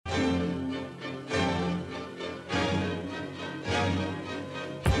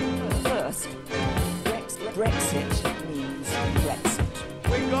Brexit means Brexit.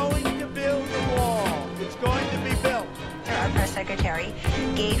 We're going to build a wall. It's going to be built. Our press secretary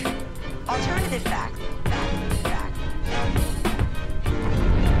gave alternative facts.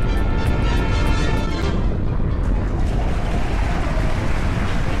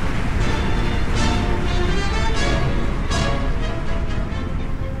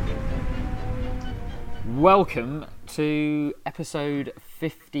 Welcome to episode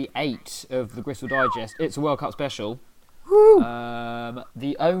 58 of the Gristle Digest. It's a World Cup special.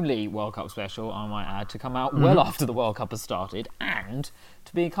 The only World Cup special, I might add, to come out well after the World Cup has started, and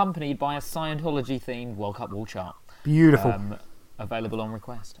to be accompanied by a Scientology-themed World Cup wall chart. Beautiful. Available on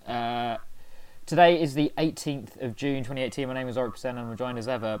request. Today is the 18th of June 2018. My name is Oric Preston and I'm joined as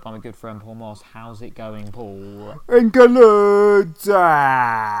ever by my good friend Paul Moss. How's it going, Paul? England!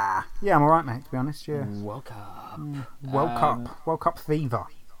 Yeah, I'm alright, mate, to be honest, yeah. World Cup. World Cup fever.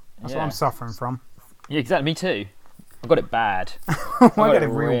 That's what I'm suffering from. Yeah, exactly, me too. I got it bad. I got it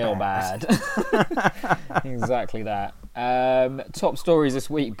real bad. Exactly that. Top stories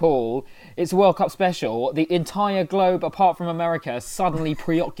this week, Paul. It's a World Cup special. The entire globe, apart from America, suddenly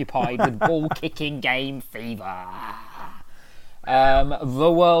preoccupied with ball-kicking game fever.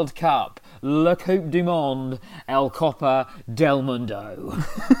 The World Cup. La Coupe du Monde. El Copa del Mundo.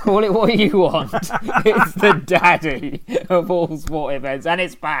 Call it what you want. It's the daddy of all sport events, and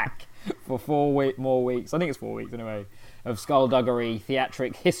it's back for 4 more weeks. I think it's 4 weeks anyway. Of skullduggery,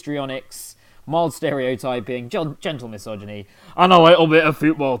 theatric histrionics, mild stereotyping, gentle misogyny, and a little bit of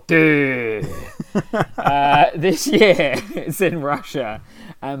football too. This year, it's in Russia,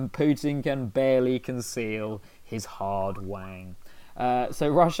 and Putin can barely conceal his hard wang. So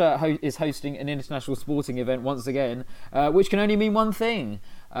Russia is hosting an international sporting event once again, which can only mean one thing,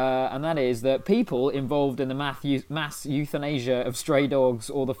 and that is that people involved in the mass euthanasia of stray dogs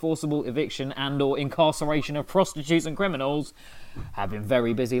or the forcible eviction and or incarceration of prostitutes and criminals have been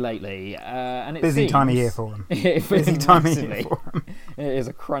very busy lately. And it busy seems, time of year for them. Busy time of year for them. It is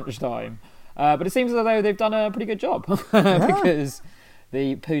a crunch time. But it seems as though they've done a pretty good job because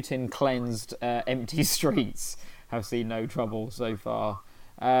the Putin-cleansed empty streets have seen no trouble so far.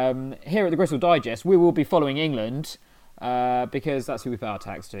 Here at the Gristle Digest, we will be following England because that's who we pay our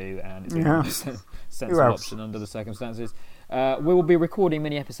tax to, and it's a sensible option under the circumstances. We will be recording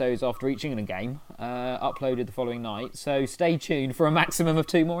mini episodes after each England game, uploaded the following night, so stay tuned for a maximum of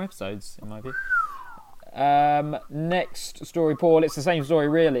 2 more episodes, in my view. Next story, Paul, it's the same story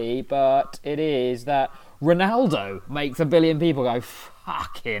really, but it is that Ronaldo makes 1 billion people go,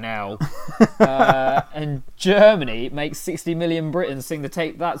 fucking hell. And Germany makes 60 million Britons sing the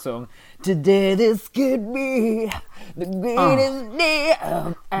Take That song. Today this could be the greatest day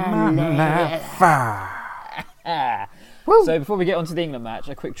of our life. So before we get on to the England match,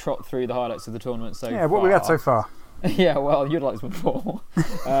 a quick trot through the highlights of the tournament so far. Yeah, what we got so far? Yeah, well, you'd like this before.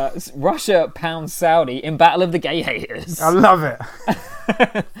 Russia pounds Saudi in Battle of the Gay Haters. I love it.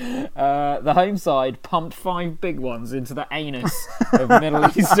 The home side pumped 5 big ones into the anus of Middle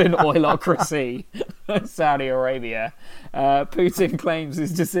Eastern oilocracy, Saudi Arabia. Putin claims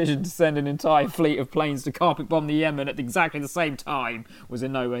his decision to send an entire fleet of planes to carpet bomb the Yemen at exactly the same time was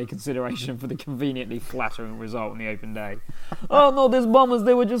in no way consideration for the conveniently flattering result in the open day. Oh no, these bombers,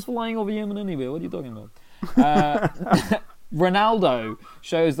 they were just flying over Yemen anyway. What are you talking about? Ronaldo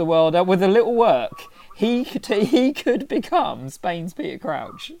shows the world that with a little work, he could become Spain's Peter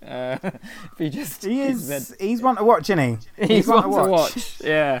Crouch. He's one to watch, isn't he? He's one to watch.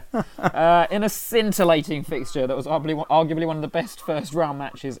 Yeah. In a scintillating fixture that was arguably one of the best first round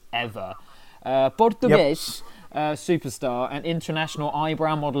matches ever. Portuguese superstar and international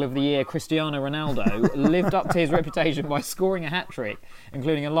eyebrow model of the year Cristiano Ronaldo lived up to his reputation by scoring a hat-trick,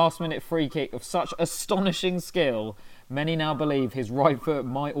 including a last-minute free kick of such astonishing skill. Many now believe his right foot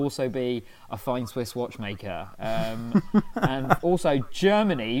might also be a fine Swiss watchmaker. And also,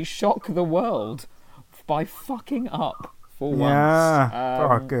 Germany shock the world by fucking up for once.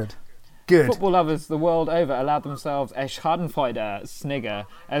 Yeah. Good. Football lovers the world over allowed themselves a Schadenfreude snigger,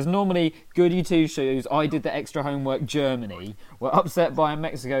 as normally goody two-shoes, I did the extra homework Germany, were upset by a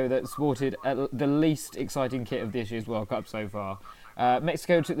Mexico that sported the least exciting kit of this year's World Cup so far.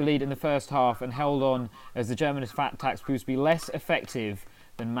 Mexico took the lead in the first half and held on as the German fat tax proved to be less effective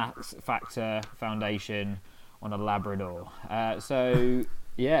than Max Factor Foundation on a Labrador. So,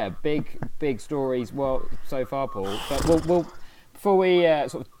 yeah, big stories so far, Paul. But we'll before we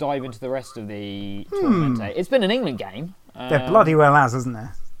sort of dive into the rest of the tournament, it's been an England game. There bloody well has, hasn't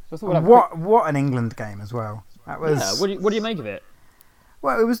there? So what an England game as well. That was. Yeah. What do you make of it?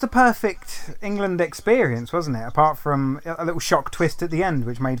 Well, it was the perfect England experience, wasn't it? Apart from a little shock twist at the end,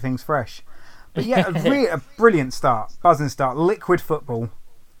 which made things fresh. But yeah, a brilliant start, buzzing start, liquid football.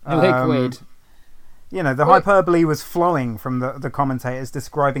 Liquid. You know, the hyperbole was flowing from the commentators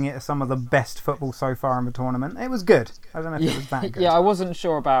describing it as some of the best football so far in the tournament. It was good. I don't know if it was that good. Yeah, I wasn't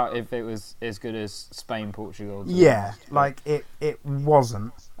sure about if it was as good as Spain, Portugal. Yeah, like it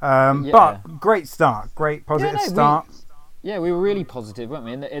wasn't. But great start, great positive start. We were really positive, weren't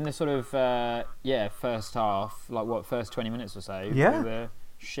we? In the sort of first half, like first 20 minutes or so. Yeah, we were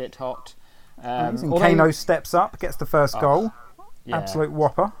shit hot. Kano steps up, gets the first goal. Yeah. Absolute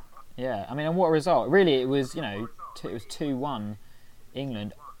whopper. Yeah, I mean, and what a result! Really, it was it was 2-1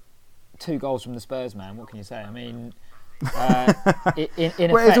 England, 2 goals from the Spurs man. What can you say? I mean, in well, effect,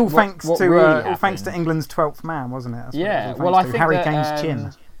 it's all thanks what to really thanks to England's 12th man, wasn't it? Yeah, well, I think Harry that, Kane's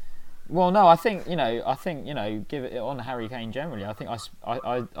chin. Well, no, I think give it on Harry Kane generally. I think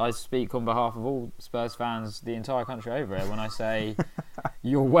I speak on behalf of all Spurs fans, the entire country over here, when I say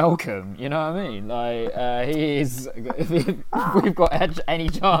you're welcome. You know what I mean? Like he is. If we've got any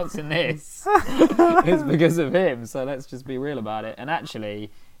chance in this, it's because of him. So let's just be real about it. And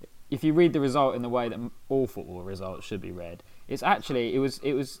actually, if you read the result in the way that all football results should be read, it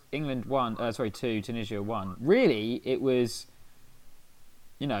was England 2, Tunisia 1. Really, it was.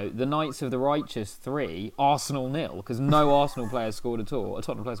 The Knights of the Righteous 3, Arsenal 0, because no Arsenal players scored at all. A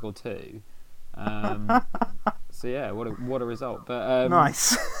Tottenham player scored 2. So yeah, what a result. But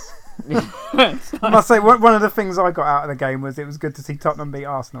nice. I must say, one of the things I got out of the game was it was good to see Tottenham beat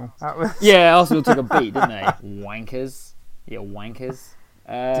Arsenal. Yeah, Arsenal took a beat, didn't they? Wankers. Yeah, wankers.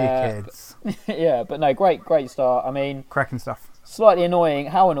 Dickheads. Yeah, but no, great start. I mean, cracking stuff. Slightly annoying.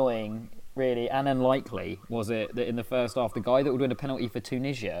 How annoying? Really, and unlikely was it that in the first half, the guy that would win a penalty for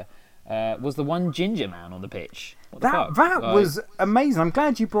Tunisia was the one ginger man on the pitch. That was amazing. I'm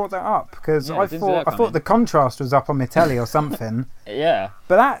glad you brought that up because I thought the contrast was up on my telly or something. Yeah,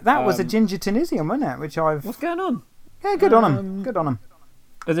 but that was a ginger Tunisian, wasn't it? What's going on? Yeah, good on him. Good on him.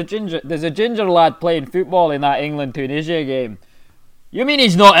 There's a ginger lad playing football in that England-Tunisia game. You mean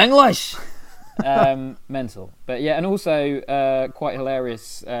he's not English? Mental, but yeah, and also quite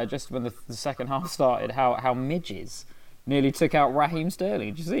hilarious. Just when the second half started, how midges nearly took out Raheem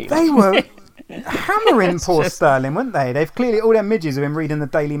Sterling. Did you see? They were hammering poor Sterling, weren't they? They've clearly all their midges have been reading the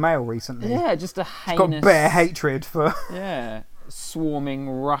Daily Mail recently. Yeah, just a heinous. Got bare hatred for swarming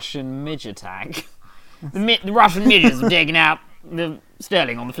Russian midge attack. The Russian midges have taken out the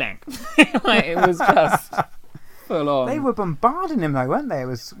Sterling on the flank. It was just full on. They were bombarding him though, weren't they? It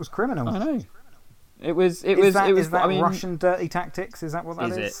was criminal. I know. Is that Russian dirty tactics? Is that what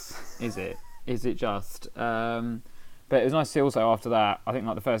that is? Is it just? But it was nice to see also after that. I think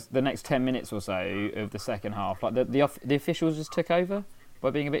like the next 10 minutes or so of the second half, like the officials just took over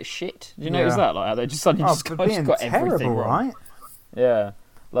by being a bit shit. Did you notice that? Like how they just suddenly got everything wrong. Right? Yeah.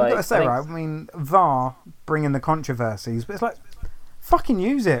 Like, I've got to say, right? I mean, VAR bringing the controversies, but it's like fucking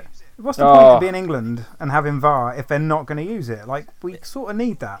use it. What's the point of being England and having VAR if they're not going to use it? Like we sort of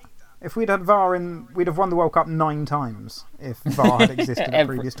need that. If we'd had VAR we'd have won the World Cup 9 times if VAR had existed at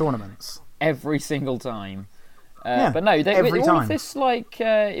previous tournaments. Every single time. But no, all of this, like,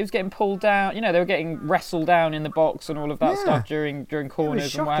 it was getting pulled down. They were getting wrestled down in the box and all of that stuff during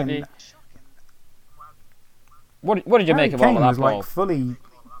corners and what have you. What did you make of all of that? Was like fully.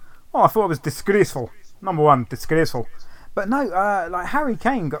 Oh, I thought it was disgraceful. Number one, disgraceful. But no, like Harry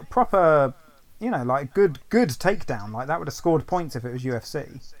Kane got proper, like good takedown. Like that would have scored points if it was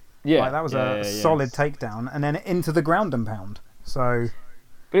UFC. Yeah, like that was a solid takedown, and then into the ground and pound. So,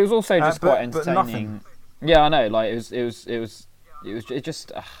 but it was also just quite entertaining. But nothing. Yeah, I know. Like it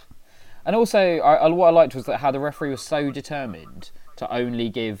just, and also what I liked was that how the referee was so determined to only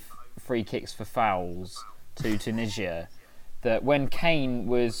give free kicks for fouls to Tunisia that when Kane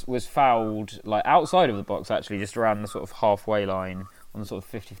was fouled like outside of the box, actually just around the sort of halfway line on the sort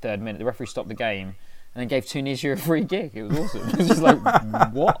of 53rd minute, the referee stopped the game and then gave Tunisia a free kick. It was awesome. It was just like,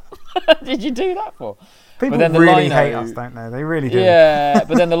 what did you do that for? People really hate us, don't they? They really do. Yeah,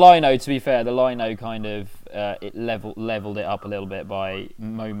 but then the lino, to be fair, the lino kind of it leveled it up a little bit by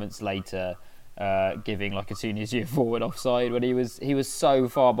moments later giving like a Tunisia forward offside when he was so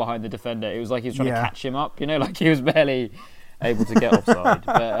far behind the defender. It was like he was trying to catch him up, like he was barely able to get offside.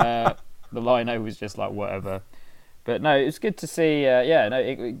 But the lino was just like whatever. But no, it's good to see.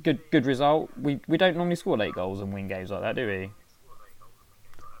 Good result. We don't normally score late goals and win games like that, do we?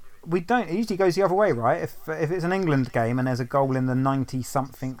 We don't. It usually goes the other way, right? If it's an England game and there's a goal in the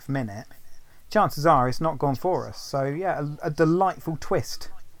 90-somethingth minute, chances are it's not gone for us. So yeah, a delightful twist.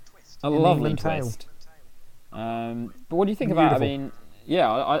 A lovely twist. But what do you think about? I mean,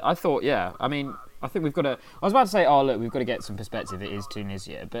 I thought. Yeah, I mean, I think we've got to. I was about to say, oh look, we've got to get some perspective. It is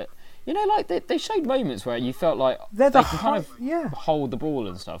Tunisia, but you know, like they showed moments where you felt like they can kind of hold the ball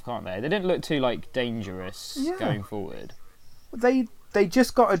and stuff, can't they? They didn't look too like dangerous going forward. They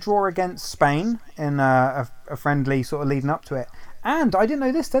just got a draw against Spain in a friendly sort of leading up to it, and I didn't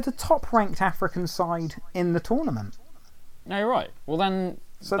know this. They're the top-ranked African side in the tournament. No, you're right. Well, then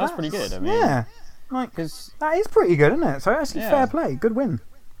that's pretty good. I mean, yeah, because that is pretty good, isn't it? So actually, fair play, good win.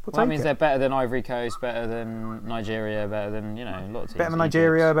 That means they're better than Ivory Coast, better than Nigeria, better than a lot of teams. Better than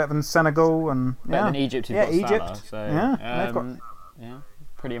Nigeria, better than Senegal, and better than Egypt. Egypt. Salah, so, they've got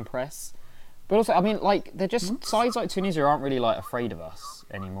pretty impressed. But also, I mean, like they're just sides like Tunisia aren't really like afraid of us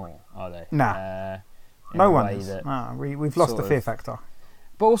anymore, are they? Nah, no one is. We've lost the fear factor.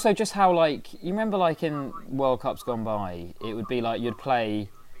 But also, just how like you remember, like in World Cups gone by, it would be like you'd play.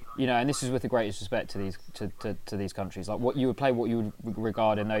 And this is with the greatest respect to these to these countries. Like what you would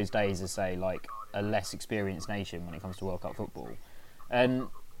regard in those days as, say, like a less experienced nation when it comes to World Cup football, and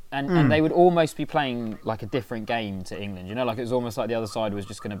they would almost be playing like a different game to England. Like it was almost like the other side was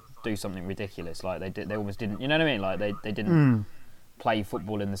just going to do something ridiculous. Like they almost didn't. You know what I mean? Like they didn't play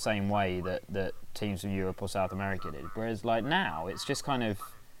football in the same way that teams from Europe or South America did. Whereas like now, it's just kind of.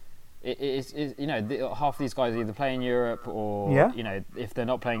 Half of these guys either play in Europe or, if they're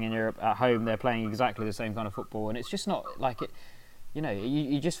not playing in Europe at home, they're playing exactly the same kind of football. And it's just not like it,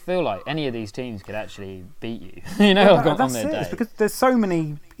 you just feel like any of these teams could actually beat you, on their day. It's because there's so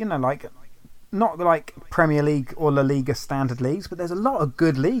many, like, not like Premier League or La Liga standard leagues, but there's a lot of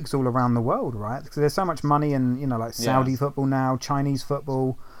good leagues all around the world, right? Because there's so much money in, like Saudi football now, Chinese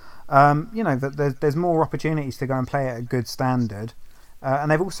football. That there's more opportunities to go and play at a good standard.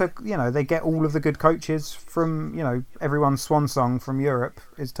 And they've also, they get all of the good coaches from, everyone's swan song from Europe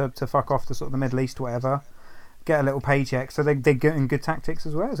is to fuck off to sort of the Middle East or whatever, get a little paycheck. So they're getting good tactics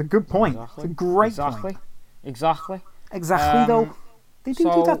as well. It's a good point. Exactly. It's a great point. Exactly, though. They do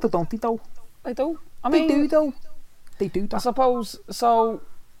that, don't they, though? They do. I mean, They do, though. I suppose, so,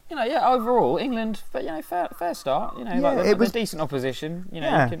 overall, England, fair start. It was decent opposition. You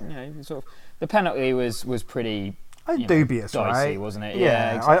can, sort of, the penalty was pretty... dubious, dicey, right? wasn't it?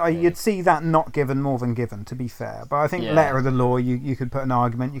 Yeah, exactly. You'd see that not given more than given, to be fair. But I think letter of the law, you could put an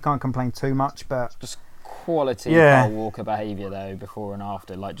argument. You can't complain too much, but just quality Kyle Walker behaviour though, before and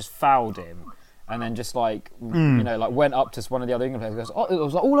after, like just fouled him, and then just like like went up to one of the other England players. And goes, it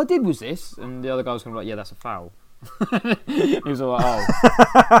was like all I did was this, and the other guy was kind of like, yeah, that's a foul. He was all like,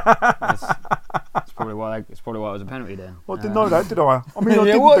 that's probably why it was a penalty then. I didn't know that, did I? I mean, I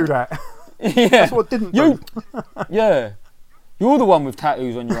didn't do that. Yeah. That's what I didn't do. Yeah. You're the one with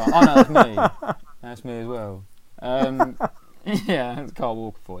tattoos on your arm. Oh, no, that's me. That's me as well. That's Kyle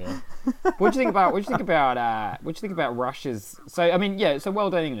Walker for you. What do you think about Russia's? So I mean, so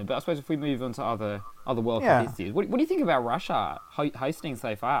well done England. But I suppose if we move on to other World Cup histories, what do you think about Russia hosting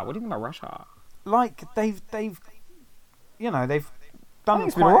so far? What do you think about Russia? Like they've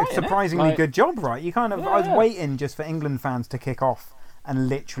done quite a surprisingly good job, right? You kind of I was waiting just for England fans to kick off and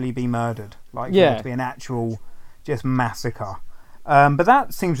literally be murdered, like to be an actual just massacre. But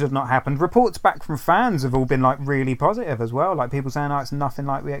that seems to have not happened. Reports back from fans have all been like really positive as well. Like people saying, it's nothing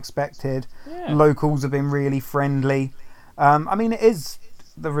like we expected. Locals have been really friendly. I mean, it is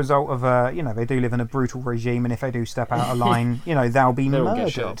the result of they do live in a brutal regime, and if they do step out of line, they'll be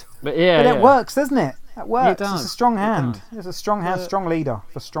murdered. But it works, doesn't it? It works. It does. It's a strong hand. It's a strong hand, strong leader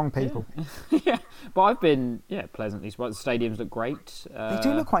for strong people. Yeah. But I've been pleasantly surprised. The stadiums look great. They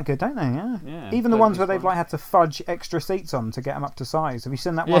do look quite good, don't they? Yeah. Even the ones where they've had to fudge extra seats on to get them up to size. Have you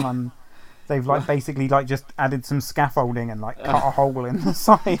seen that one? They've basically just added some scaffolding and cut a hole in the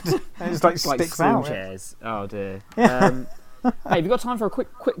side. And it just sticks out. Chairs. Oh dear. Hey, have you got time for a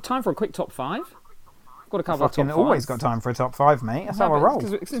quick top 5? Got a couple of top 5. Always got time for a top 5, mate. That's how I roll.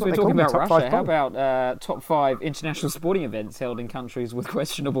 Since we're talking about Russia, how about top 5 international sporting events held in countries with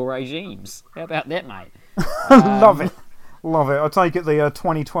questionable regimes? How about that, mate? Love it. I take it the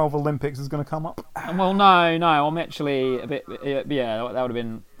 2012 Olympics is going to come up. Well, no, I'm actually a bit. That would have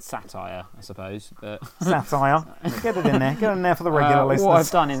been satire, I suppose. But satire. Get it in there. Get it in there for the regular listeners. What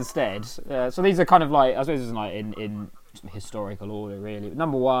I've done instead. So these are kind of I suppose it's in historical order, really.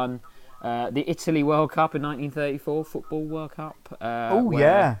 Number 1. The Italy World Cup in 1934, Football World Cup.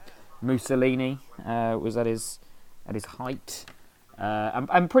 Mussolini was at his height,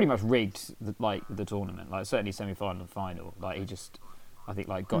 and pretty much rigged the tournament. Certainly semi-final and final.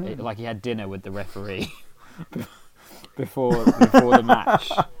 He had dinner with the referee before the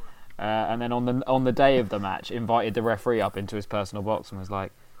match, and then on the day of the match, invited the referee up into his personal box and was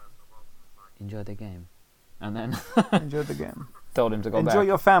like, "Enjoy the game," and then enjoy the game. told him to go Enjoy back.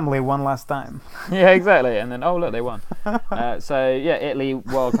 your family one last time. Yeah, exactly. And then, oh look, they won. Italy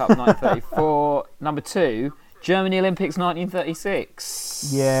World Cup 1934. Number 2, Germany Olympics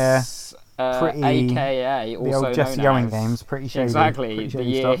 1936. Yeah, pretty. AKA The also old Jesse known Owen as games, pretty shady. exactly pretty the shady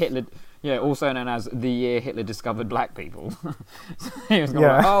year stuff. Hitler. Yeah, also known as the year Hitler discovered black people. So he was going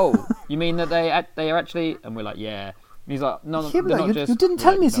Yeah. like, oh, you mean that they are actually? And we're like, yeah. And he's like, no, Yeah, they're but not you, just. you didn't We're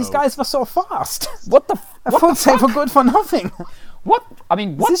tell like, me these "No." guys were so fast. What the? I thought they were good for nothing. What? I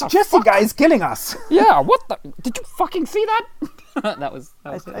mean, what This the Jesse fuck? guy is killing us. Yeah, what the? Did you fucking see that? that was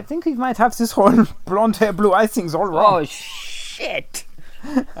I it. think he might have this whole blonde hair, blue eyes things all wrong. Oh shit!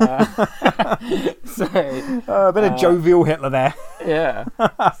 So A bit of jovial Hitler there. yeah, so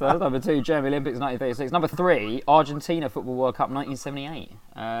that's number 2, Germany Olympics 1936. Number 3, Argentina Football World Cup 1978.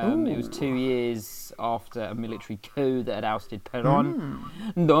 It was 2 years after a military coup that had ousted Perón.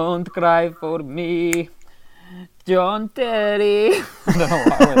 Don't cry for me, John Terry.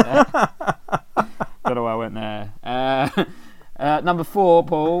 I don't know why I went there. Number 4,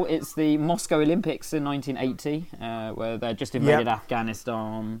 Paul, it's the Moscow Olympics in 1980, where they just invaded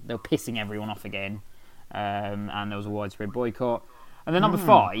Afghanistan. They were pissing everyone off again, and there was a widespread boycott. And then number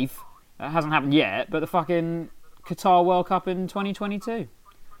 5, that hasn't happened yet, but the fucking Qatar World Cup in 2022,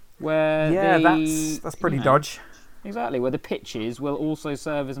 where that's pretty dodge. Exactly, where the pitches will also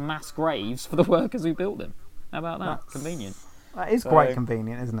serve as mass graves for the workers who built them. How about that? Convenient. That is quite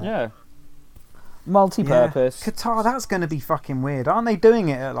convenient, isn't it? Yeah. Multi-purpose. Yeah. Qatar, that's going to be fucking weird. Aren't they doing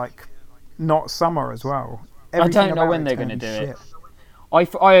it at like not summer as well? I don't know when they're going to do it. I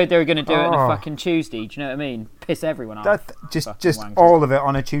heard they were going to do it on a fucking Tuesday. Do you know what I mean? Piss everyone off. Just wankers. all of it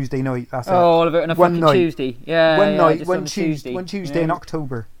on a Tuesday night. That's it. All of it on a One fucking night. Tuesday. Yeah, One yeah, night, just one on a Tuesday, one Tuesday in Yeah.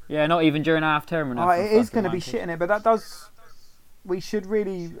 October. Yeah, not even during half term. It is going to be shit in it, but that does. We should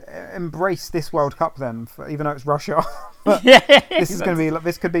really embrace this World Cup then, even though it's Russia. But Yeah, this is going to be.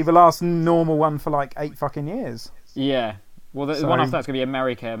 This could be the last normal one for like 8 fucking years. Yeah. Well, the So- one after that's going to be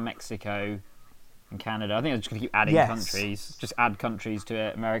America, Mexico, and Canada. I think they're just going to keep adding countries. Just add countries to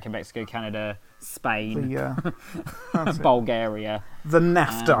it: America, Mexico, Canada, Spain, That's it. Bulgaria. The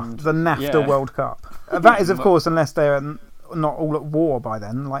NAFTA, And- the NAFTA yeah. World Cup. That is, of course, unless they're not all at war by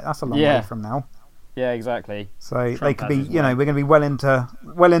then. Like that's a long Yeah. way from now. Yeah, exactly. So they Trump could has be, his you know, way. we're going to be well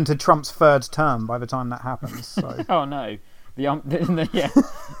into Trump's 3rd term by the time that happens. So Oh no, yeah.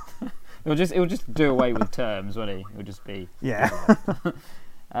 It will just do away with terms, won't he? It will just be. yeah,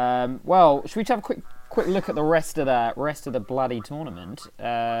 Well, should we have a quick look at the rest of the bloody tournament?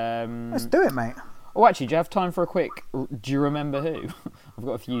 let's do it, mate. Oh, actually, do you have time for a quick? Do you remember who? I've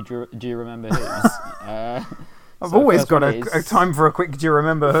got a few. Do you remember who's? I've always first got one a is- time for a quick. Do you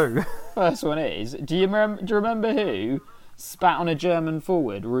remember who? First one is. Do you remember who spat on a German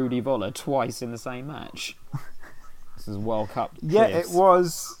forward, Rudi Völler, twice in the same match? This is World Cup. Yeah, quiz. it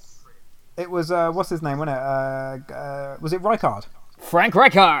was. It was. What's his name? Wasn't it? Was it Rijkaard? Frank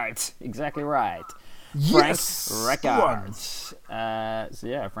Rijkaard. Exactly right. Yes. Frank Rijkaard. So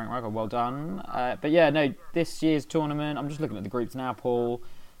yeah, Frank Rijkaard, well done. But yeah, no, this year's tournament, I'm just looking at the groups now, Paul.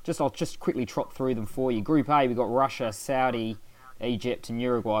 I'll just quickly trot through them for you. Group A, we've got Russia, Saudi, Egypt, and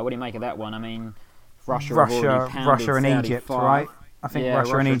Uruguay. What do you make of that one? I mean, Russia have already pounded Russia and Saudi Egypt, 5. right? I think Yeah,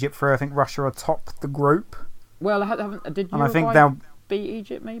 Russia and Egypt through. I think Russia are top the group. Well, did And I think Uruguay they'll. beat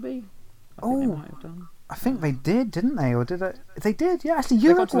Egypt? Maybe. I think they might have done. I think they did, didn't they? Or did they? They did. Yeah, actually, They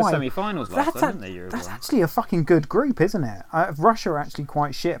got to the Uruguay. semi-finals last time, didn't they? Uruguay. That's actually a fucking good group, isn't it? Russia are actually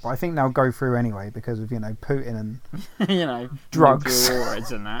quite shit, but I think they'll go through anyway because of Putin and you know, drugs. nuclear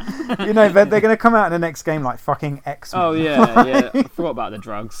warheads and that. they're going to come out in the next game like fucking X-Men. Oh yeah. I forgot about the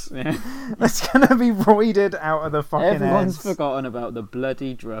drugs. Yeah. It's going to be roided out of the fucking Everyone's heads. forgotten about the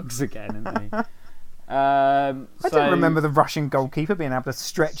bloody drugs again, haven't they? I don't remember the Russian goalkeeper being able to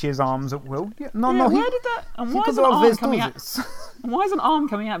stretch his arms at will. No, Yeah, he, where did that? And he why could is an arm always coming do out? this. Why is an arm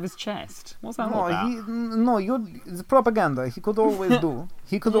coming out of his chest? What's that all about? It's propaganda. He could always do.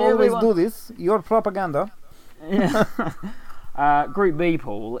 He could Yeah, always everyone- do this. Your propaganda. Group B,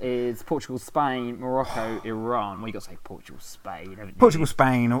 Paul, is Portugal, Spain, Morocco, Iran. Well, you got to say Portugal, Spain, haven't you? Portugal,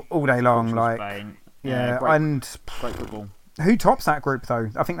 Spain, all day long. Portugal, like, Spain. yeah, great, and great football. who tops that group though?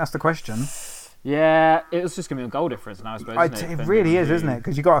 I think that's the question. Yeah, it was just going to be a goal difference now, I suppose. Isn't It really is, Who- isn't it?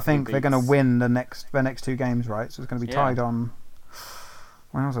 Because you got to think who they're going to beats- win the next 2 games, right? So it's going to be Yeah. tied on.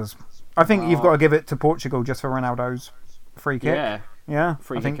 Wowzers! I think you've got to give it to Portugal just for Ronaldo's free kick. Yeah, Yeah,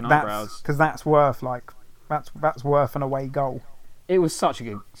 Free I kick think and that's eyebrows. because that's worth that's worth an away goal. it was such a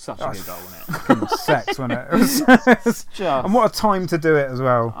good goal, wasn't it? Sex, wasn't it? It was Just, and what a time to do it as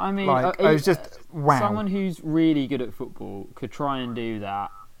well. I mean, like, it was just wow. Someone who's really good at football could try and do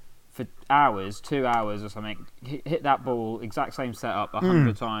that for hours, 2 hours or something, hit that ball, exact same setup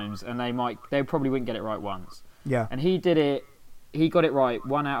 100 times, and they probably wouldn't get it right once. Yeah. And he got it right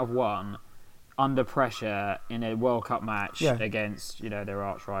 1 out of 1 under pressure in a World Cup match against, their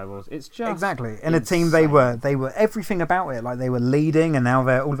arch rivals. It's just exactly. In a team they were everything about it. Like, they were leading, and now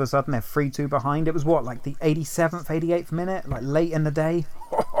they're all of a sudden they're 3-2 behind. It was like the 87th, 88th minute, like late in the day.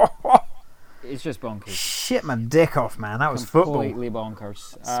 It's just bonkers. Shit my dick off, man. That was football. Completely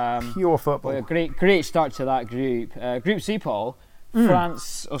bonkers. Pure football. Well, great start to that group. Group C, Paul.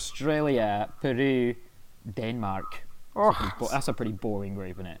 France, Australia, Peru, Denmark. That's a pretty boring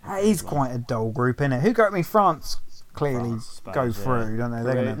group, isn't it? That is quite a dull group, isn't it? Who got me? France clearly go through, don't they?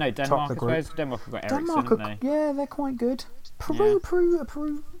 They're going to Denmark, top the group. I suppose. Denmark have got Ericsson, haven't they? Yeah, they're quite good. Peru.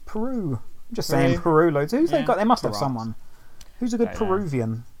 I'm just saying Peru loads. Who's they got? They must have someone. Who's a good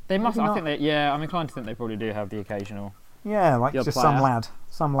Peruvian? They must. I think they. Yeah, I'm inclined to think they probably do have the occasional. Yeah, like just player.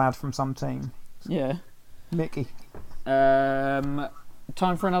 some lad from some team. Yeah. Mickey. Time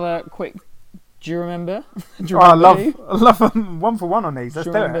for another quick. Do you remember? I love them 1 for 1 on these. Let's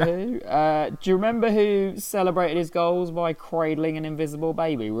do it. Do you remember who celebrated his goals by cradling an invisible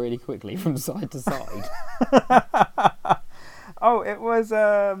baby really quickly from side to side? It was.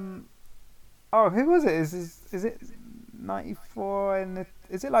 Who was it? Is it 94?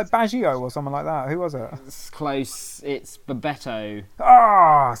 Is it like Baggio or something like that? Who was it? It's close. It's Bebeto.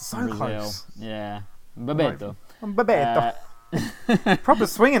 So Brazil. close. Yeah, Bebeto. Bebeto. Proper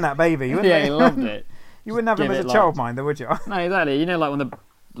swinging that baby, wouldn't he loved it. You wouldn't have him as a childminder, would you? No, exactly.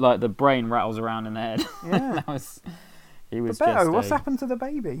 When the brain rattles around in the head. Yeah. He was Bebeto, just what's happened to the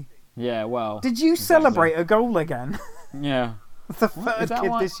baby? Yeah, well. Did you celebrate a goal again? Yeah. The third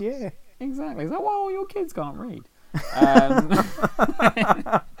kid this year. Exactly. Is that why all your kids can't read?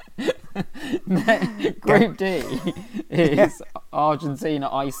 Group D is Argentina,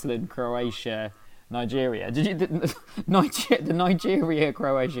 Iceland, Croatia, Nigeria. The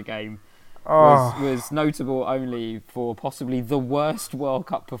Nigeria-Croatia game was notable only for possibly the worst World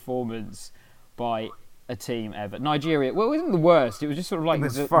Cup performance by a team ever. Nigeria, well, it wasn't the worst. It was just sort of like it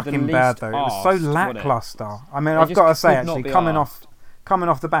was the fucking least bad though. It was so lackluster. I mean, I've got to say, actually, coming off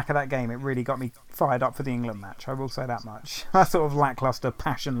the back of that game, it really got me fired up for the England match. I will say that much. That sort of lackluster,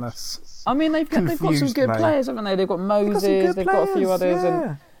 passionless. I mean, they've got some good players, haven't they? They've got Moses. They've got a few others. Yeah.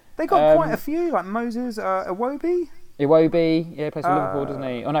 And they got quite a few, like Moses, Iwobi. Iwobi, yeah, plays for Liverpool, doesn't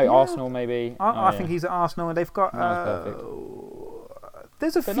he? Oh no, Arsenal maybe. I think he's at Arsenal, and they've got.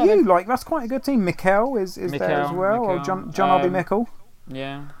 There's a few. That's quite a good team. Mikel is there as well, or John Obi Mikel.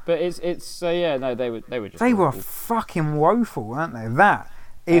 Yeah, but it's they were just. They were fucking woeful, weren't they? That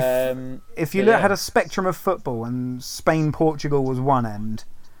if you had a spectrum of football and Spain Portugal was one end,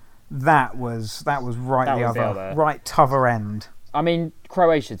 that was right the other, right t'other end. I mean,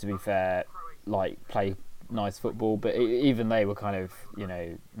 Croatia, to be fair, play nice football, but even they were kind of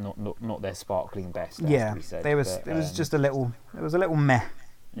not their sparkling best. Yeah, it was just a little. It was a little meh.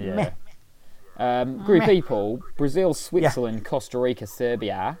 Yeah. Group E, Paul, Brazil, Switzerland, Costa Rica,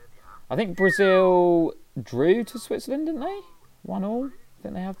 Serbia. I think Brazil drew to Switzerland, didn't they? 1-1. I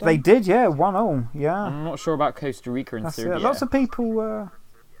think they have done. They did, yeah, 1-1. Yeah. I'm not sure about Costa Rica and Serbia. Lots of people.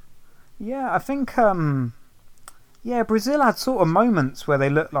 I think. Brazil had sort of moments where they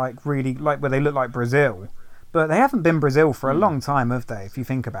looked like Brazil, but they haven't been Brazil for a long time, have they? If you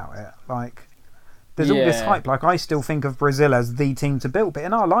think about it, there's all this hype. I still think of Brazil as the team to beat, but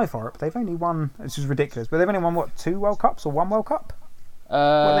in our life, they've only won. This is ridiculous, but they've only won 2 World Cups or 1 World Cup? They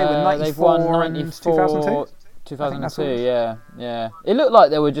won 94 they've won 94, 2002. Yeah. It looked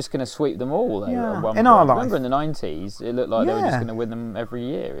like they were just going to sweep them all. Though, at one in point. our life. Remember in the 90s, it looked like they were just going to win them every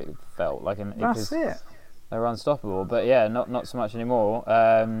year. It felt like that's it. They were unstoppable, but not so much anymore.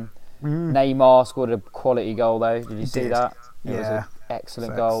 Neymar scored a quality goal though. Did you see that? It was an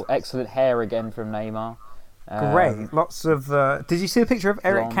excellent goal. Excellent hair again from Neymar. Great. Lots of. Did you see a picture of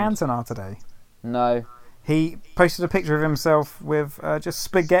Eric Cantona today? No. He posted a picture of himself with just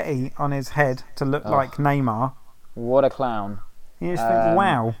spaghetti on his head to look like Neymar. What a clown! You just think,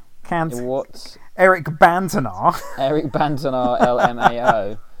 wow, what? Eric Bantona. Eric Bantona,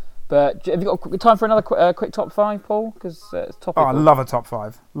 LMAO. But have you got time for another quick top 5, Paul? Because it's topical. I love a top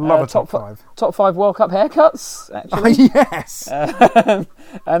 5. Love a top 5. Top 5 World Cup haircuts, actually. Yes.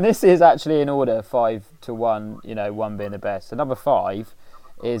 And this is actually in order, 5 to 1. 1 being the best. So number 5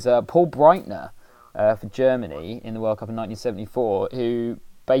 is Paul Breitner for Germany in the World Cup in 1974, who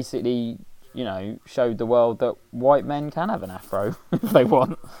basically, showed the world that white men can have an afro if they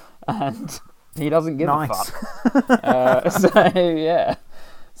want, and he doesn't give a fuck.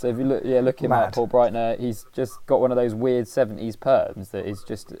 So So if you look him Lad. up, Paul Breitner, he's just got one of those weird 70s perms that is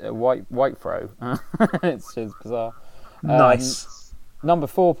just a white throw. It's just bizarre. Nice. Number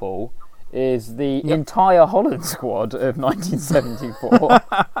 4, Paul, is the entire Holland squad of 1974.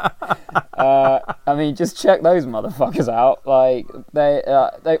 I mean, just check those motherfuckers out. Like they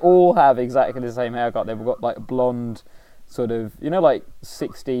all have exactly the same haircut. They've got like blonde, sort of, like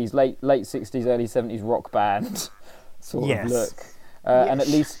 60s, late 60s, early 70s rock band sort of look. And at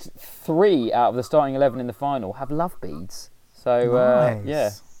least 3 out of the starting 11 in the final have love beads. So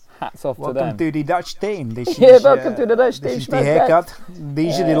Nice. hats off to Welcome them. to the Dutch team. This Welcome to the Dutch team. This is the haircut.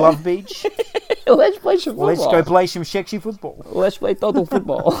 These are the love beach. Let's play some football. Let's go play some sexy football. Let's play total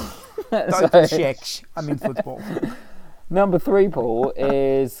football. Total sex. I mean football. Number 3, Paul,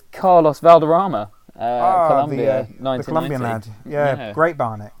 is Carlos Valderrama, Colombia, the 1990. Colombian lad. Yeah, great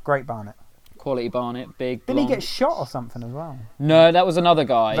Barnet. Quality Barnet, big. Didn't he get shot or something as well? No, that was another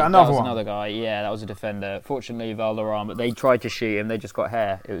guy. That another was one? another guy. Yeah, that was a defender. Fortunately, Valderrama, they tried to shoot him. They just got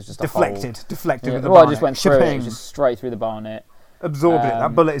hair. It was just a Deflected hole. with the Well, Barnet. it just went through. It Shaping. was just straight through the Barnet. Absorbed it.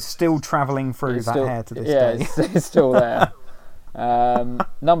 That bullet is still travelling through It's that still- hair to this yeah, day. it's still there.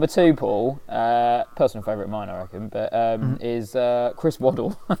 Number 2, Paul, personal favourite of mine, I reckon, but is Chris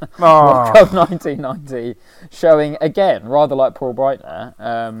Waddle. World Oh, Cup 1990, showing, again, rather like Paul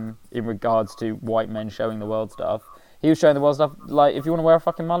Breitner, in regards to white men showing the world stuff. He was showing the world stuff, like, if you want to wear a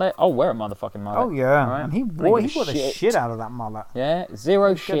fucking mullet, I'll wear a motherfucking mullet. oh yeah. Alright? And he I don't wore give a the shit out of that mullet. Yeah,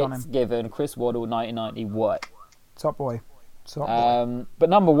 0 Good on shits him. given, Chris Waddle, 1990, what? Top boy. Top boy. But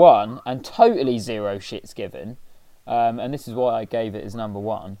number 1, and totally 0 shits given, and this is why I gave it as number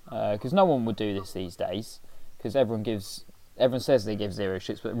 1, because no one would do this these days, because everyone says they give 0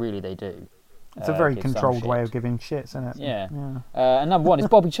 shits, but really they do. It's a very give some controlled way shit. of giving shits, isn't it? Yeah. And number 1 is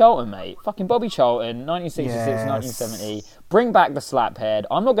Bobby Charlton, mate. Fucking Bobby Charlton, 1966, Yes. 1970. Bring back the slap head.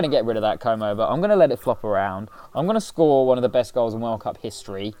 I'm not going to get rid of that comb over. I'm going to let it flop around. I'm going to score one of the best goals in World Cup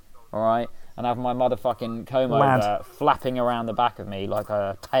history, all right? And have my motherfucking comb Lad. over flapping around the back of me like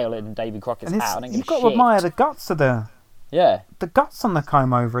a tail in Davy Crockett's And hat. I don't give you've a got to shit. admire the guts of the guts on the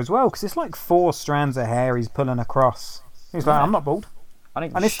comb over as well, because it's like 4 strands of hair he's pulling across. He's like, I'm not bald. I don't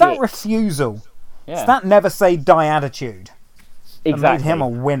give And a it's that shit. refusal. Yeah. It's that never say die attitude that Exactly. made him a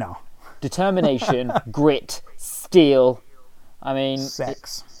winner. Determination, grit, steel. I mean,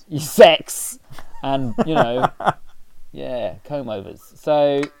 Sex. sex, and yeah, comb overs.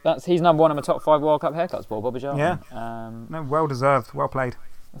 So he's number 1 on my top 5 World Cup haircuts, Paul Bobby Charlton. Yeah. No, well deserved. Well played.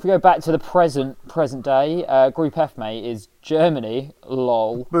 If we go back to the present day, Group F, mate, is Germany,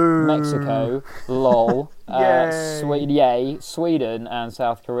 lol, Boo. Mexico, lol, Yay. Sweden, and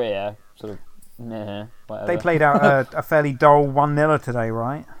South Korea, sort of, meh, whatever. They played out a fairly dull 1-0 today,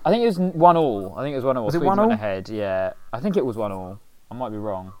 right? I think it was 1-1. Was it Sweden 1-1? went ahead, yeah. I think it was 1-1. I might be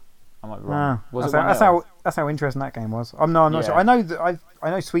wrong. Was that's, it 1-0? that's how interesting that game was. I'm not Yeah. sure. I know that I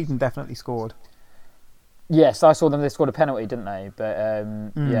know Sweden definitely scored. Yes, I saw them. They scored a penalty, didn't they? But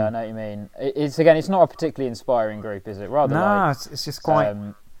yeah, I know what you mean. It's not a particularly inspiring group, is it? Rather No, like it's just quite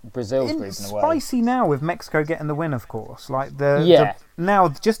Brazil's group in a way. spicy now with Mexico getting the win, of course. Like now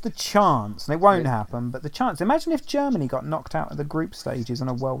just the chance, and it won't happen, but the chance. Imagine if Germany got knocked out of the group stages in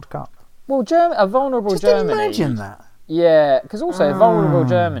a World Cup. Well, a vulnerable Just Germany. imagine that. Yeah, because also vulnerable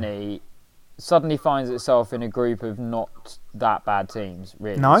Germany suddenly finds itself in a group of not that bad teams,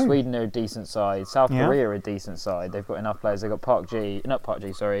 really. No. Sweden are a decent side. South Yeah. Korea are a decent side. They've got enough players. They've got Ho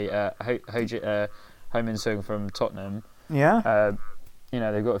Min-sung from Tottenham. Yeah.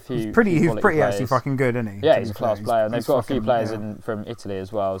 They've got a few. He's pretty quality actually players. fucking good, isn't he? Yeah, To he's be a class fair. player, and they've He's got a few fucking- players yeah. from Italy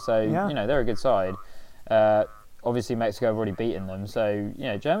as well. So Yeah. they're a good side. Obviously, Mexico have already beaten them, so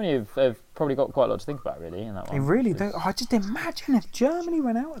Germany have probably got quite a lot to think about, really, in that one. They really do. I just imagine if Germany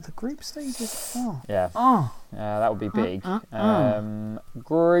went out of the group stages. Oh. Yeah. Oh. That would be big.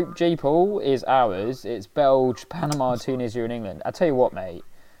 Group G, Paul, is ours. It's Belgium, Panama, Tunisia, and England. I tell you what, mate.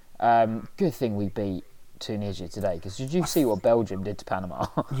 Good thing we beat Tunisia today, because did you see what Belgium did to Panama?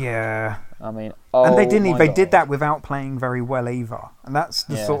 Yeah. I mean, And they didn't. my They God. did that without playing very well either, and that's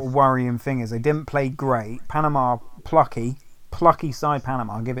the Yeah. sort of worrying thing is they didn't play great. Panama, plucky side.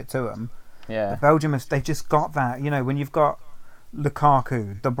 Panama, I'll give it to them. Yeah. But Belgium, they've just got that. When you've got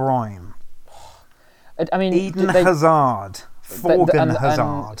Lukaku, De Bruyne, I mean, Eden they, Hazard, Forgan and-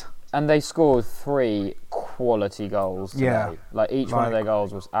 Hazard. and they scored 3 quality goals today. Yeah. Like, each one of Like- their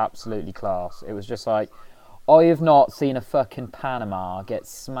goals was absolutely class. It was just like, I have not seen a fucking Panama get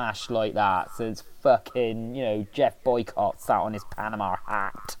smashed like that since fucking, Jeff Boycott sat on his Panama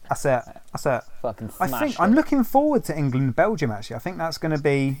hat. That's it. Fucking I smashed think it. I'm looking forward to England Belgium. Actually, I think that's going to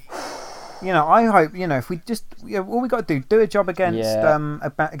be I hope, if we just, all we got to do a job against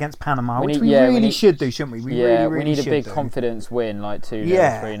against Panama, which we really should do, shouldn't we? We need a big confidence win, like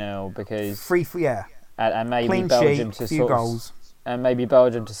 2-0, 3-0, because and maybe clean Belgium sheet, to few goals. And maybe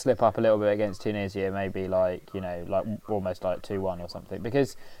Belgium to slip up a little bit against Tunisia, maybe like almost like 2-1 or something.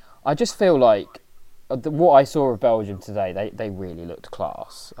 Because I just feel like what I saw of Belgium today, they really looked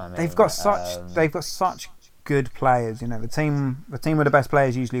class. I mean, they've got such good players. The team with the best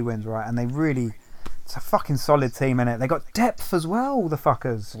players usually wins, right? And it's a fucking solid team, innit? They got depth as well, the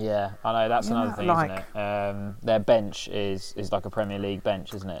fuckers. Yeah, I know, that's another thing, isn't it? Their bench is like a Premier League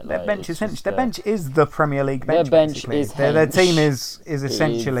bench, isn't it? Their bench is the Premier League bench. Their team is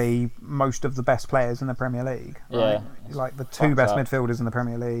essentially most of the best players in the Premier League. Right? Yeah, like the two best midfielders in the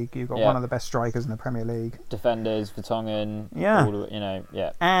Premier League. You've got one of the best strikers in the Premier League. Defenders, Vertonghen. Yeah,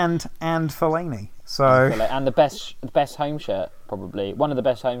 and Fellaini. And the best home shirt, probably one of the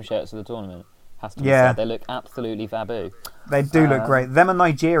best home shirts of the tournament. Has to be said. They look absolutely faboo. They do look great. Them and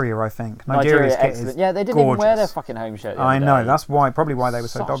Nigeria, I think. Nigeria's kit is they didn't even wear their fucking home shirt. I know. That's probably why they were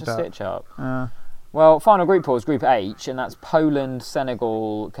so dogged up. Such a stitch up. Well, final group pool is Group H, and that's Poland,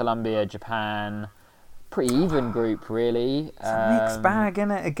 Senegal, Colombia, Japan. Pretty even group, really. It's a mixed bag,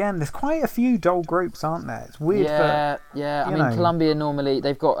 innit? Again, there's quite a few dull groups, aren't there? It's weird. Yeah. I mean, Colombia normally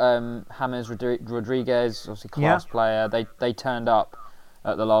they've got James Rodriguez, obviously class player. They turned up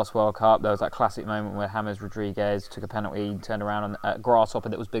at the last World Cup. There was that classic moment where James Rodriguez took a penalty, turned around, and a grasshopper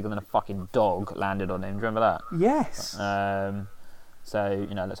that was bigger than a fucking dog landed on him. Do you remember that? Yes. So,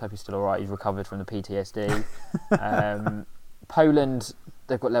 let's hope he's still all right. He's recovered from the PTSD. Poland,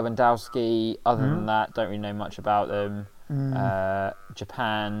 they've got Lewandowski. Other than that, don't really know much about them.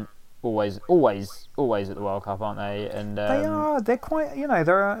 Japan, always at the World Cup, aren't they? And they are. They're quite,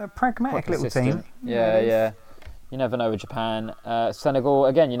 they're a pragmatic little team. Yeah. You never know with Japan. Senegal,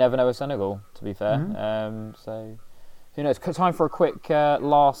 again, you never know with Senegal, to be fair. So, who knows? Time for a quick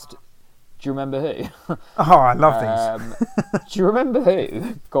last... Do you remember who? Oh, I love these. Do you remember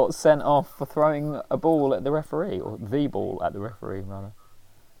who got sent off for throwing a ball at the referee? Or the ball at the referee, rather.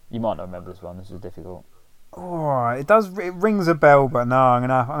 You might not remember this one. This is difficult. Oh, it rings a bell, but no, I'm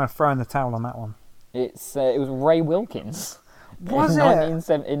gonna throw in the towel on that one. It was Ray Wilkins. Was in it?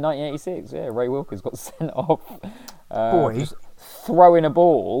 In 1986, Ray Wilkins got sent off just throwing a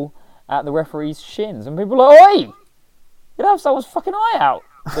ball at the referee's shins. And people are like, oi! You'd have someone's fucking eye out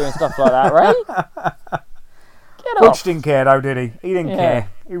doing stuff like that, Ray. Get off. Butch didn't care though, did he? He didn't care.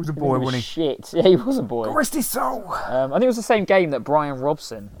 He was a boy, wasn't he? Shit. Yeah, he was a boy. God rest his soul. I think it was the same game that Brian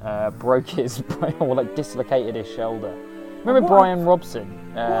Robson broke his, or dislocated his shoulder. Remember Brian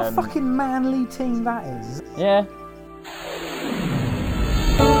Robson? What a fucking manly team that is. Yeah.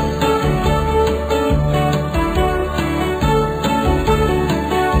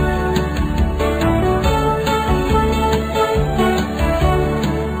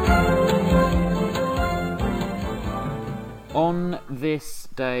 On this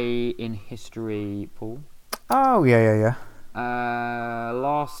day in history, Paul. Oh, yeah.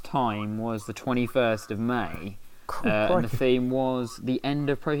 Last time was the 21st of May. And the theme was the end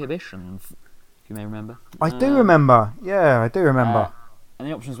of prohibition, if you may remember. I do remember. Yeah, I do remember. And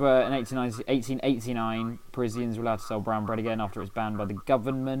the options were, in 1889, Parisians were allowed to sell brown bread again after it was banned by the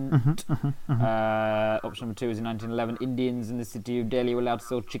government. Option number 2 was in 1911, Indians in the city of Delhi were allowed to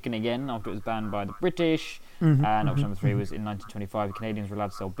sell chicken again after it was banned by the British. And option number 3 was in 1925, Canadians were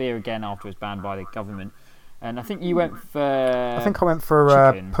allowed to sell beer again after it was banned by the government. And I think you went for... I think I went for...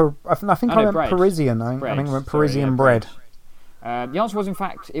 Parisian. I think I went Parisian bread. The answer was, in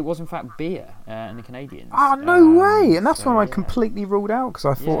fact, beer in the Canadians. Oh, no way! And that's one I completely ruled out because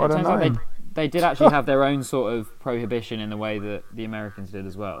I thought, I don't know. Like they did actually have their own sort of prohibition in the way that the Americans did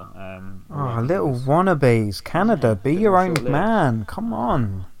as well. Little wannabes. Canada, be your own man. Come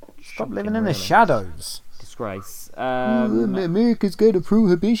on. Stop living in the shadows. Disgrace. America's got a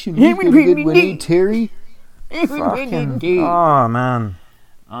prohibition. He's got a good one, eh, Terry? Oh, man.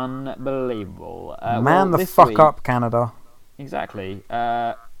 Unbelievable. The fuck up, Canada. Exactly.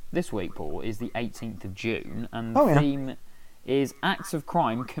 This week, Paul, is the 18th of June, and the theme is acts of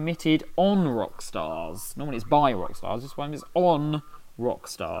crime committed on rock stars. Normally it's by rock stars, this one is on rock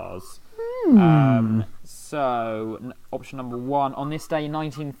stars. So, option number 1, on this day in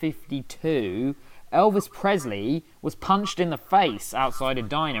 1952, Elvis Presley was punched in the face outside a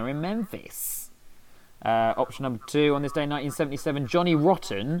diner in Memphis. Option number 2, on this day in 1977, Johnny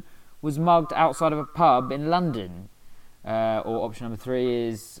Rotten was mugged outside of a pub in London. Or option number 3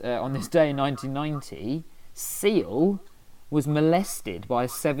 is, on this day in 1990, Seal was molested by a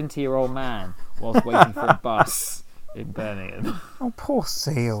 70-year-old man whilst waiting for a bus in Birmingham. Oh, poor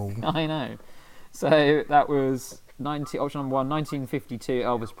Seal. I know. So that was option number 1, 1952,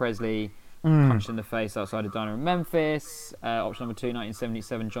 Elvis Presley punched in the face outside a diner in Memphis. Option number 2,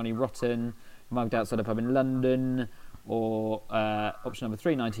 1977, Johnny Rotten mugged outside a pub in London. Or option number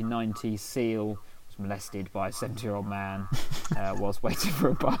 3, 1990, Seal was molested by a 70-year-old man whilst waiting for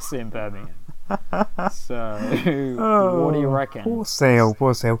a bus in Birmingham. So, what do you reckon? Poor Seal.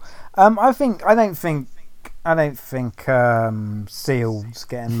 I don't think Seal's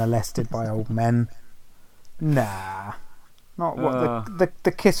getting molested by old men. Nah. Not what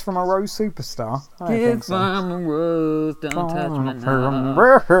the kiss from a Rose superstar. I don't think Kiss so. from a rose, don't touch me now.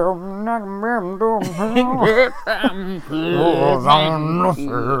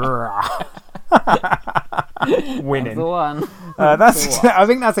 Winning. The one. I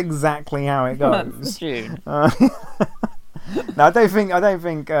think that's exactly how it That's goes. the tune. No, I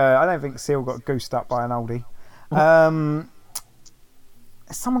don't think Seal got goosed up by an oldie.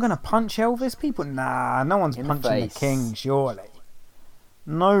 Is someone going to punch Elvis? People, nah, no one's In the punching the face. king. Surely,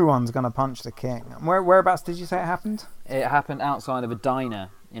 no one's going to punch the king. Whereabouts did you say it happened? It happened outside of a diner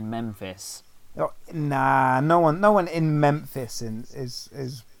in Memphis. Oh, nah, no one in Memphis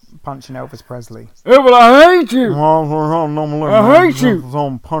is punching Elvis Presley. Yeah, but I hate you. I hate you.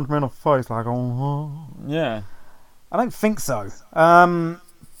 Punch me in the face like Yeah. I don't think so.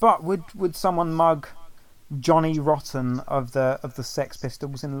 But would someone mug Johnny Rotten of the Sex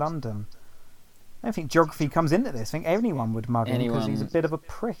Pistols in London? I don't think geography comes into this. I think anyone would mug him because he's a bit of a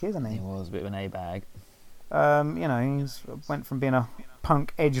prick, isn't he? He was a bit of an A-bag. He's went from being a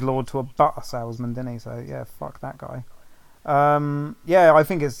punk edgelord to a butter salesman, didn't he? So yeah, fuck that guy. I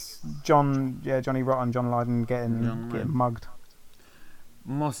think it's Johnny Rotten, John Lydon getting mugged.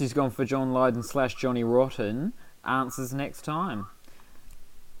 Mossy's gone for John Lydon / Johnny Rotten. Answers next time.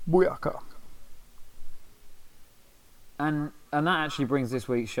 Booyaka. And that actually brings this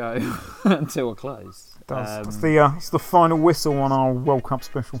week's show to a close. It's the final whistle on our World Cup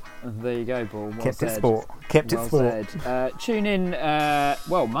special. There you go, Paul. Well Kept said. it sport. Kept Well it sport. said. Tune in,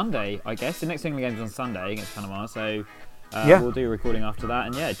 Monday, I guess. The next England game's on Sunday against Panama, so we'll do a recording after that.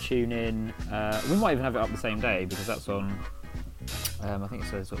 And tune in. We might even have it up the same day because that's on. I think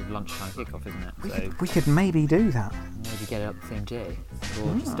it's a sort of lunchtime kickoff, isn't it? So We could maybe do that. maybe get it up the same day.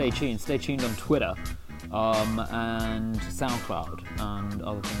 Or just stay tuned. Stay tuned on Twitter. And SoundCloud and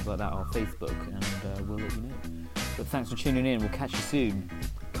other things like that, or Facebook, and we'll let you know. But thanks for tuning in. We'll catch you soon.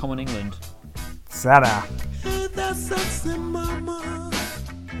 Come on, England. Sada. Hey, that sexy mama.